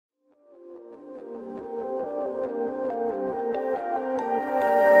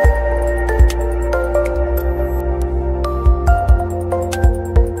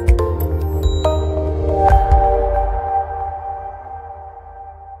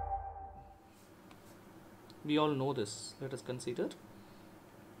We all know this. Let us consider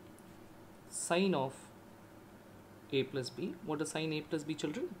sine of a plus b. What is sine a plus b,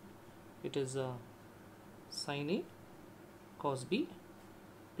 children? It is sine a cos b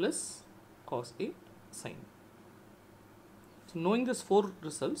plus cos a sine b. So knowing these four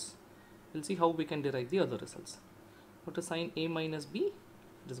results, we'll see how we can derive the other results. What is sine a minus b?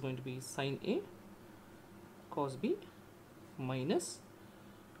 It is going to be sine a cos b minus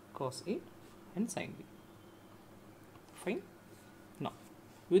cos a and sine b. Fine. Now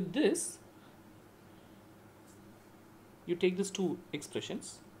with this, you take these two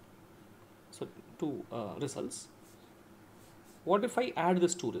expressions, so two results. What if I add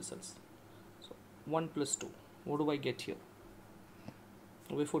these two results? So 1 plus 2, what do I get here?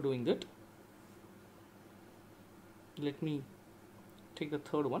 Before doing that, let me take the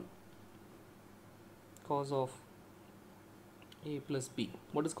third one, cos of a plus b.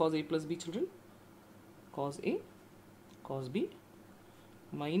 What is cos a plus b, children? Cos a cos b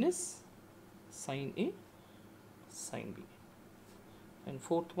minus sin a sin b. And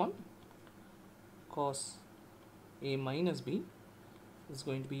fourth one, cos a minus b is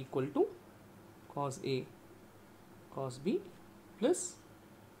going to be equal to cos a cos b plus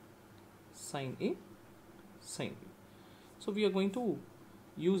sin a sin b. So we are going to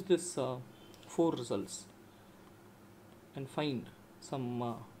use this four results and find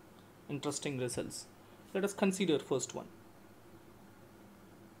some interesting results. Let us consider first one.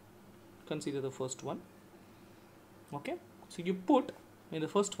 Consider the first one. Okay, so you put in the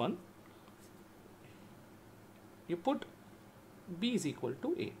first one, you put b is equal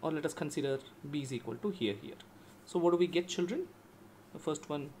to a, or let us consider b is equal to here. So what do we get, children? The first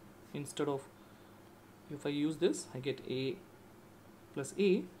one, instead of, if I use this, I get a plus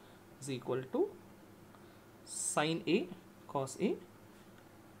a is equal to sin a cos a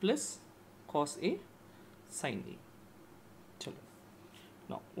plus cos a sin a. Children,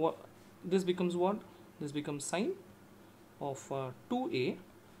 now what this becomes? What this becomes? Sine of 2a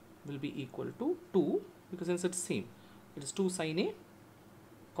will be equal to 2, because since it's same, it is 2 sin a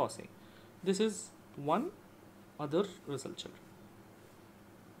cos a. This is one other result, children.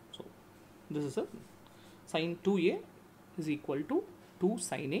 So this is a sin 2a is equal to 2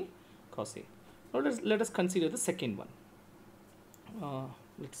 sin a cos a. Now let us consider the second one.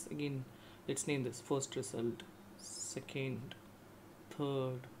 Let's name this first result, second,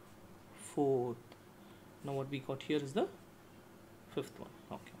 third, fourth. Now what we got here is the fifth one.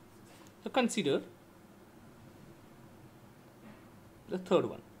 Okay, so consider the third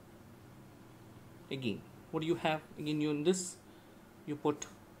one. Again, what do you have? Again, you in this, you put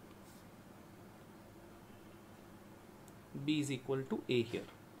b is equal to a here.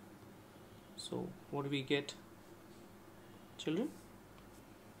 So what do we get, children?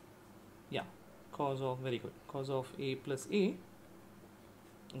 Yeah, cos of, very good, cos of a plus a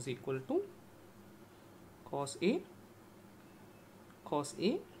is equal to cos a,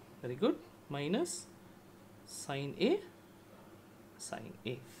 very good, minus sin a, sin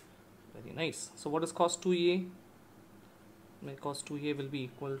a. Very nice. So what is cos 2a? My cos 2a will be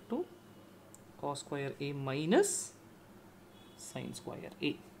equal to cos square a minus sin square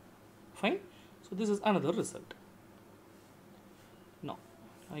a. Fine. So this is another result. Now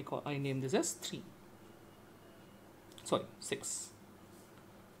I name this as 3. Sorry, 6.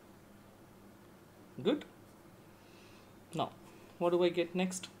 Good. Now what do I get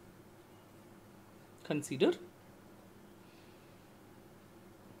next? Consider,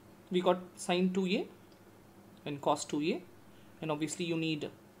 we got sin 2a and cos 2a, and obviously you need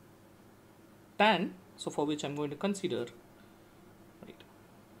tan, so for which I'm going to consider, right,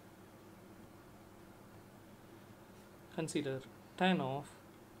 consider tan of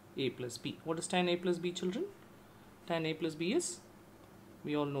a plus b. What is tan a plus b, children? Tan a plus b is,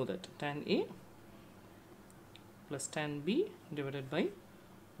 we all know that, tan a plus tan b divided by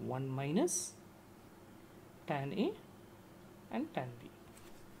 1 minus tan a and tan b.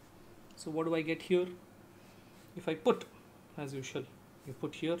 So what do I get here? If I put, as usual, you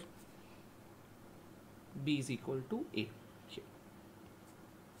put here b is equal to a here.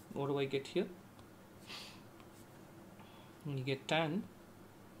 What do I get here? You get tan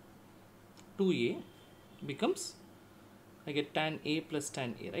 2a becomes, I get tan a plus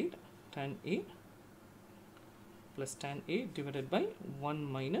tan a, right? Tan a plus tan a divided by 1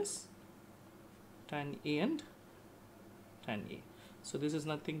 minus tan a and tan a. So this is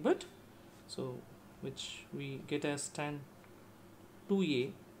nothing but, so which we get as tan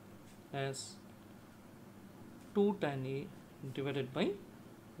 2a as 2 tan a divided by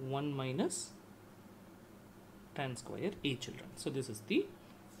 1 minus tan square a, children. So this is the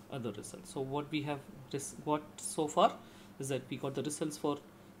other result. So what we have got so far is that we got the results for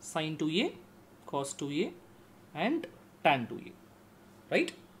sine 2a, cos 2a and tan 2a,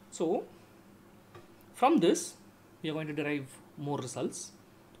 right? So from this we are going to derive more results.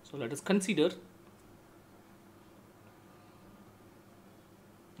 So let us consider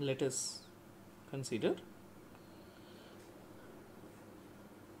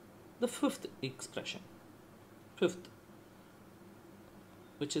the fifth expression,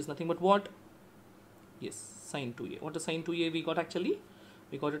 which is nothing but what? Yes, sine 2a. What is sine 2a we got actually?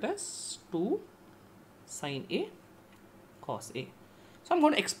 We got it as 2 sine a cos a. So I'm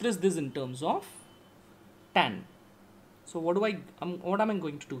going to express this in terms of tan. So what am I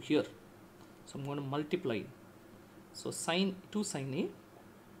going to do here? So I'm going to multiply. So 2 sine a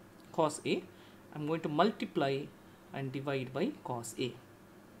cos a, I'm going to multiply and divide by cos a.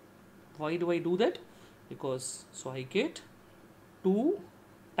 Why do I do that? Because so I get 2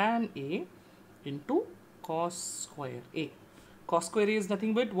 tan a into cos square a. Cos square a is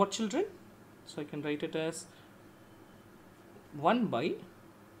nothing but what, children? So I can write it as 1 by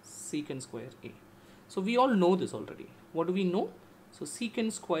secant square a. So we all know this already. What do we know? So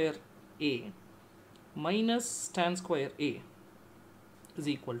secant square a minus tan square a is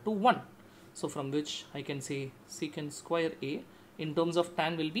equal to 1. So from which I can say secant square a in terms of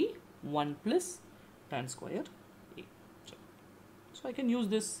tan will be 1 plus tan square a. So I can use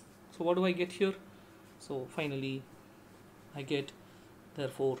this. So what do I get here? So finally I get,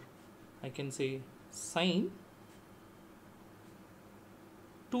 therefore I can say sine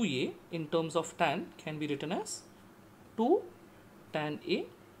 2a in terms of tan can be written as 2 tan a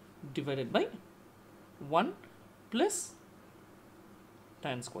divided by 1 plus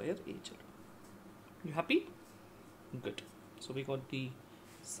tan square a. You happy? Good. So we got the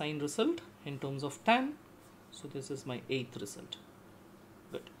sine result in terms of tan. So this is my 8th result.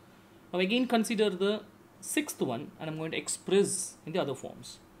 Good. Now again consider the 6th one, and I'm going to express in the other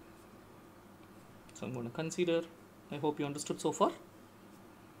forms. So I'm going to consider, I hope you understood so far.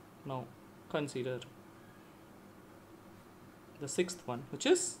 Now consider the 6th one, which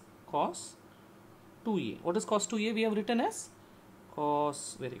is cos 2a. What is cos 2a? We have written as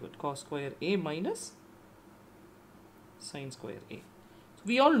cos, very good, cos square a minus sine square a. So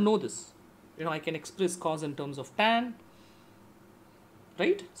we all know this. I can express cos in terms of tan,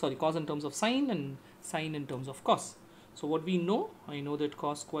 right? Sorry, cos in terms of sine and sine in terms of cos. So what we know, I know that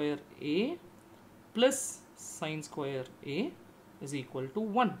cos square a plus sine square a is equal to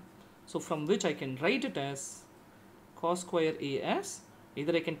 1. So from which I can write it as cos square a as,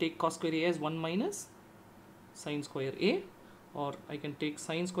 either I can take cos square a as 1 minus sine square a, or I can take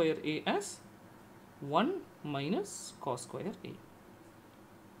sine square a as 1 minus cos square a.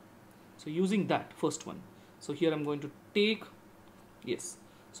 So using that first one, so here I'm going to take, yes,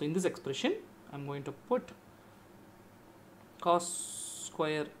 so in this expression I'm going to put cos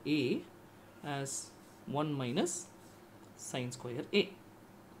square a as 1 minus sine square a.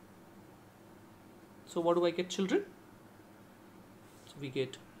 So what do I get, children? So we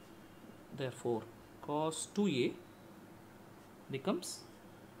get, therefore cos 2a becomes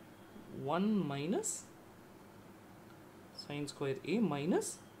 1 minus sine square a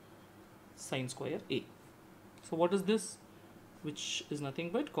minus sine square a. So what is this? Which is nothing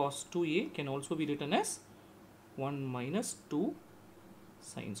but cos 2a can also be written as 1 minus 2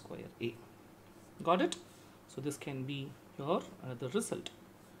 sine square a. Got it? So this can be your another result.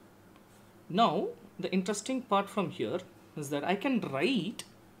 Now the interesting part from here is that I can write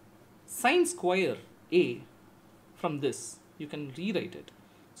sine square a from this. You can rewrite it.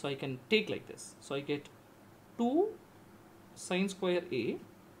 So I can take like this. So I get 2 sine square a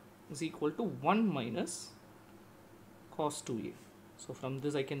is equal to 1 minus cos 2a. So from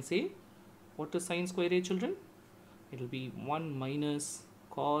this I can say, what is sine square a, children? It will be 1 minus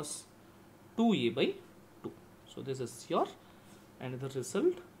cos 2a by 2. So this is your another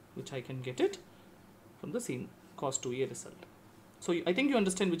result which I can get it from the same cos 2a result. So I think you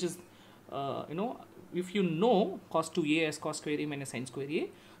understand which is, if you know cos 2a as cos square a minus sine square a,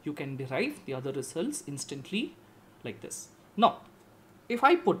 you can derive the other results instantly like this. Now, if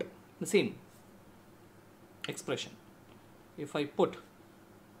I put the same expression, if I put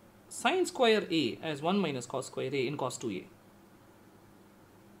sine square a as 1 minus cos square a in cos 2a,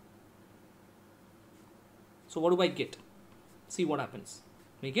 so what do I get? See what happens.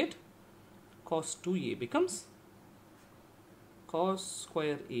 We get cos 2a becomes cos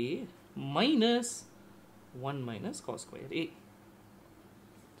square a minus 1 minus cos square a.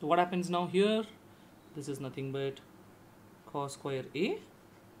 So what happens now here? This is nothing but cos square a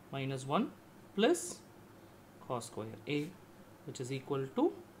minus 1 plus cos square a, which is equal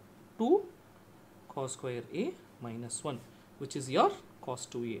to 2 cos square A minus 1, which is your cos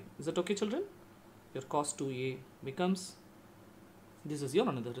 2A. Is that okay, children? Your cos 2A becomes, this is your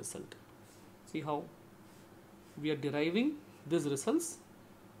another result. See how we are deriving these results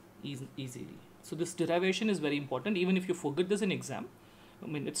easily. So this derivation is very important. Even if you forget this in exam, I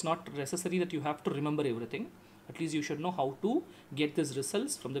mean, it's not necessary that you have to remember everything. At least you should know how to get these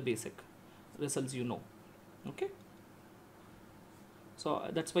results from the basic results, you know. Okay. So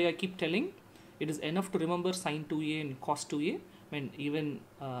that's why I keep telling, it is enough to remember sin 2A and cos 2A. I mean, even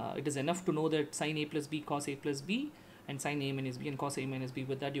it is enough to know that sin A plus B, cos A plus B, and sin A minus B and cos A minus B.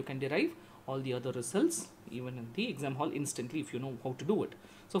 With that, you can derive all the other results even in the exam hall instantly if you know how to do it.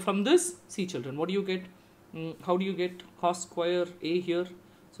 So from this, see children, what do you get? How do you get cos square A here?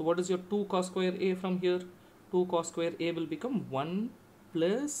 So what is your 2 cos square A from here? 2 cos square A will become 1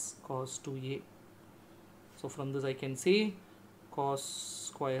 plus cos 2A. So from this I can say cos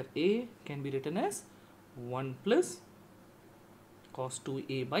square A can be written as 1 plus cos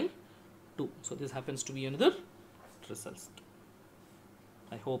 2A by 2. So this happens to be another result.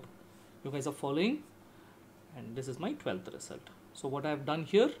 I hope you guys are following, and this is my 12th result. So what I have done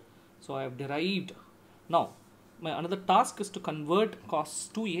here, so I have derived. Now my another task is to convert cos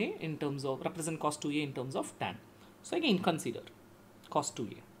 2A in terms of, represent cos 2A in terms of tan. So again consider cos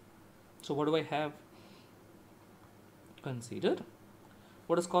 2A. So what do I have? Consider,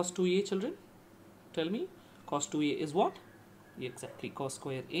 what is cos 2A, children? Tell me. Cos 2A is what? Exactly cos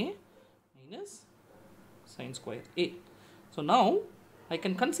square A minus sin square A. So now I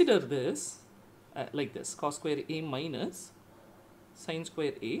can consider this like this, cos square A minus sin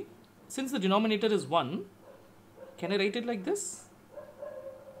square A. Since the denominator is 1, can I write it like this?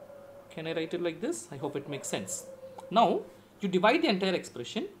 Can I write it like this? I hope it makes sense. Now you divide the entire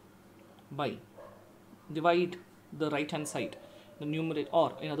expression by, divide the right hand side, the numerator,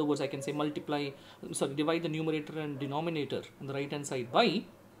 or in other words I can say divide the numerator and denominator on the right hand side by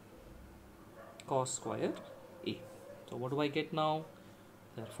cos square A. So what do I get now?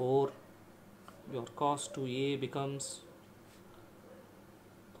 Therefore your cos 2A becomes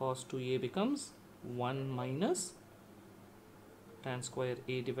 1 minus tan square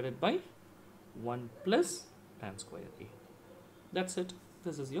A divided by 1 plus tan square A. That's it.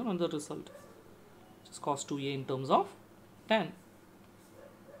 This is your another result. Just cos 2A in terms of tan.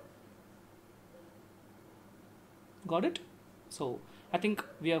 Got it? So I think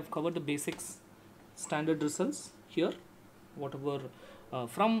we have covered the basics, standard results here. Whatever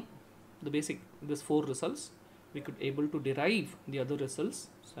from the basic, this 4 results, we could able to derive the other results.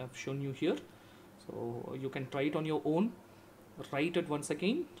 So I have shown you here. So you can try it on your own, write it once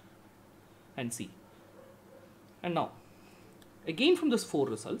again and see. And now again from this 4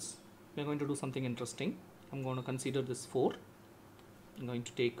 results, we are going to do something interesting. I'm going to consider this 4. I'm going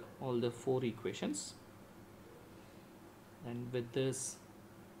to take all the 4 equations, and with this,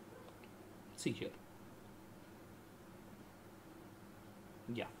 see here,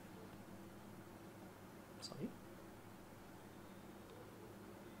 yeah, sorry,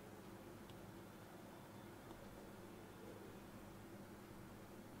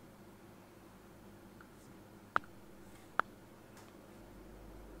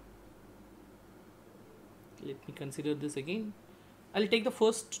 let me consider this again. I'll take the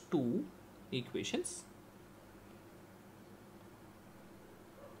first 2 equations.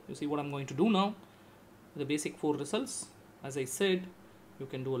 You see what I'm going to do now? The basic 4 results, as I said, you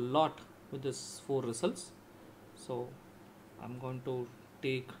can do a lot with this 4 results. So I'm going to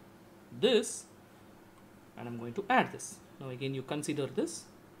take this and I'm going to add this. Now again you consider this.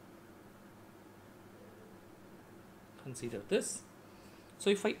 Consider this. So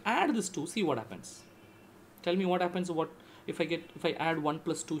if I add this 2, see what happens. Tell me what happens if I add 1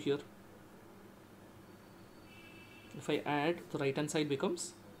 plus 2 here. If I add, the right hand side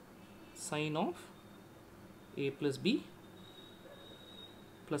becomes sine of A plus B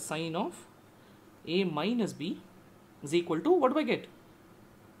plus sine of A minus B is equal to, what do I get?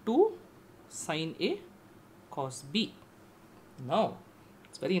 2 sine A cos B. Now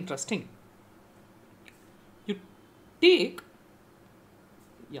it's very interesting. You take,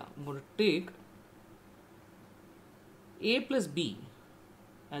 I'm going to take A plus B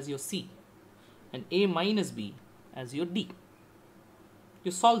as your C and A minus B as your D.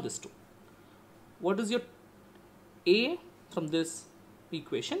 You solve this 2. What is your A from this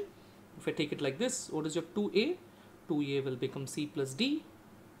equation? If I take it like this, what is your 2A? 2A will become C plus D.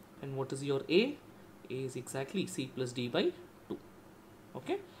 And what is your A? A is exactly C plus D by 2.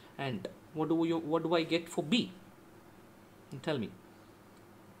 Okay. And what do I get for B? And tell me.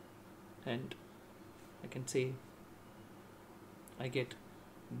 And I can say I get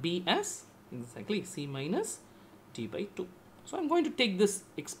b as exactly c minus d by 2. So I'm going to take this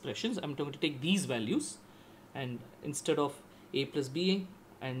expressions, I'm going to take these values, and instead of a plus b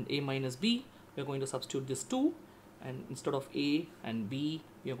and a minus b, we're going to substitute this 2, and instead of a and b,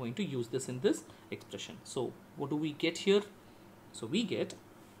 we are going to use this in this expression. So what do we get here? So we get,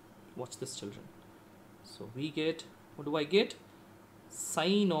 watch this children, so we get, what do I get?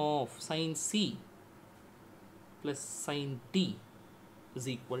 Sine c plus sine d is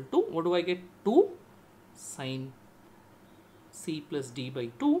equal to, what do I get? 2 sine c plus d by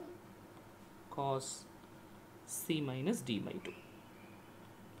 2 cos c minus d by 2.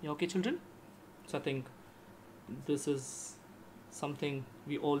 Yeah, okay children? So I think this is something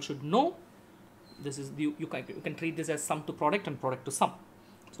we all should know. This is you can treat this as sum to product and product to sum.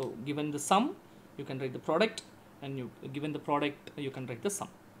 So given the sum, you can write the product, and given the product, you can write the sum.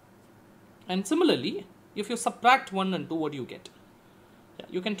 And similarly, if you subtract 1 and 2, what do you get? Yeah,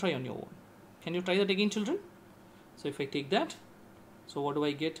 you can try on your own. Can you try that again children? So if I take that, so what do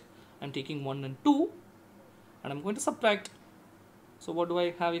I get? I'm taking 1 and 2, and I'm going to subtract. So what do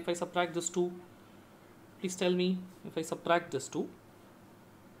I have if I subtract this 2? Please tell me if I subtract this 2.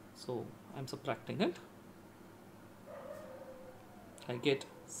 So I'm subtracting it. I get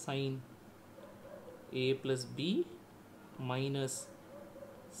sine a plus b minus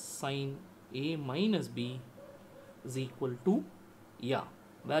sine a minus b is equal to, yeah,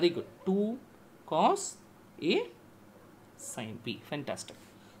 very good, 2 cos a sine b. Fantastic.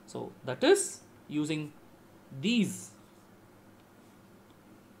 So that is using these,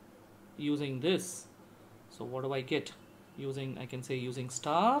 using this. So what do I get? Using, I can say using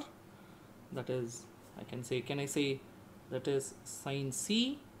star, that is, I can say, can I say that is sine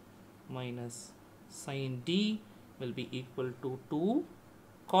c minus sine d will be equal to 2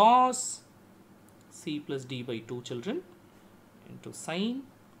 cos c plus d by 2 children into sine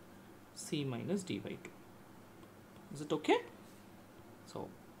c minus d by 2. Is it okay? So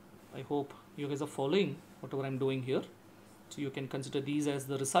I hope you guys are following whatever I'm doing here. So you can consider these as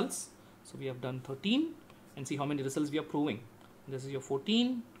the results. So we have done 13, and see how many results we are proving. This is your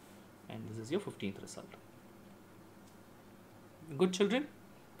 14, and this is your 15th result. Good children?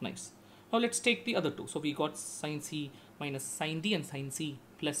 Nice. Now let's take the other two. So we got sine c minus sine d and sine c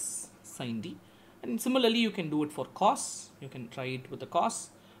plus sine d. And similarly, you can do it for cos. You can try it with the cos,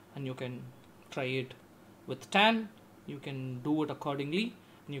 and you can try it with tan. You can do it accordingly,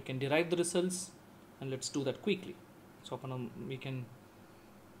 and you can derive the results. And let's do that quickly. So we can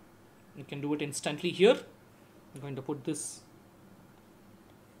do it instantly here. I'm going to put this.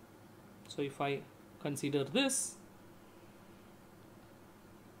 So if I consider this,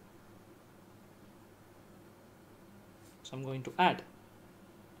 so I'm going to add.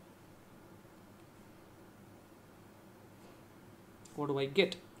 What do I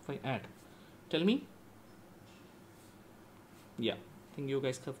get if I add? Tell me. Yeah, I think you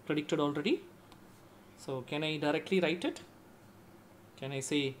guys have predicted already. So can I directly write it? Can I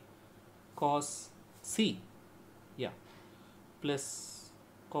say cos c, yeah, plus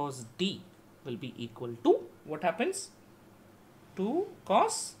cos d will be equal to, what happens? 2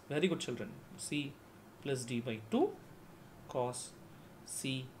 cos, very good children, c plus d by 2 cos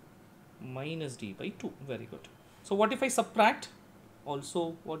c minus d by 2, very good. So what if I subtract?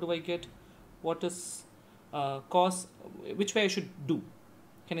 Also, what do I get? What is cos, which way I should do?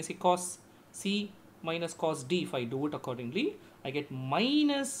 Can I say cos c minus cos d? If I do it accordingly, I get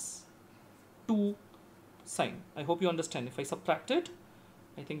minus 2 sine. I hope you understand. If I subtract it,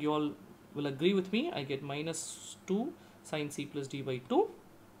 I think you all will agree with me. I get minus 2 sine c plus d by 2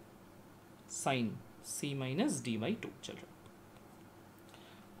 sine c minus d by 2 children.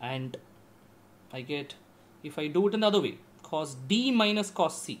 And I get, if I do it another way, cos d minus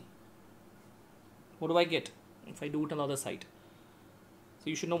cos c. What do I get if I do it on the other side? So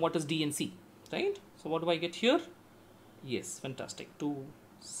you should know what is d and c, right? So what do I get here? Yes, fantastic. 2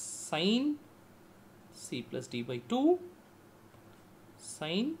 sine c plus d by 2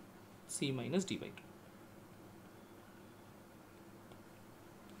 sine c minus d by 2.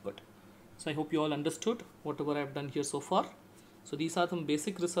 Good. So I hope you all understood whatever I have done here so far. So these are some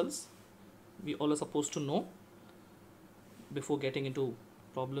basic results we all are supposed to know before getting into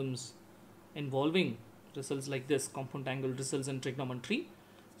problems involving results like this, compound angle results in trigonometry.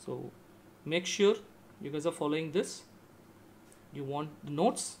 So make sure you guys are following this. You want the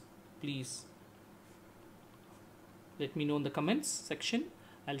notes, please let me know in the comments section.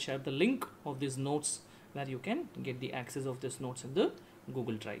 I'll share the link of these notes where you can get the access of these notes in the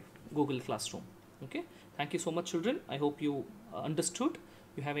Google Drive, Google Classroom. Okay, thank you so much children. I hope you understood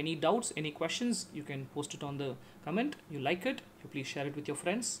You have any doubts, any questions, you can post it on the comment. You like it, you please share it with your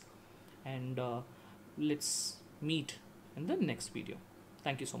friends, and let's meet in the next video.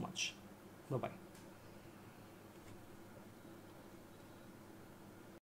 Thank you so much. Bye bye.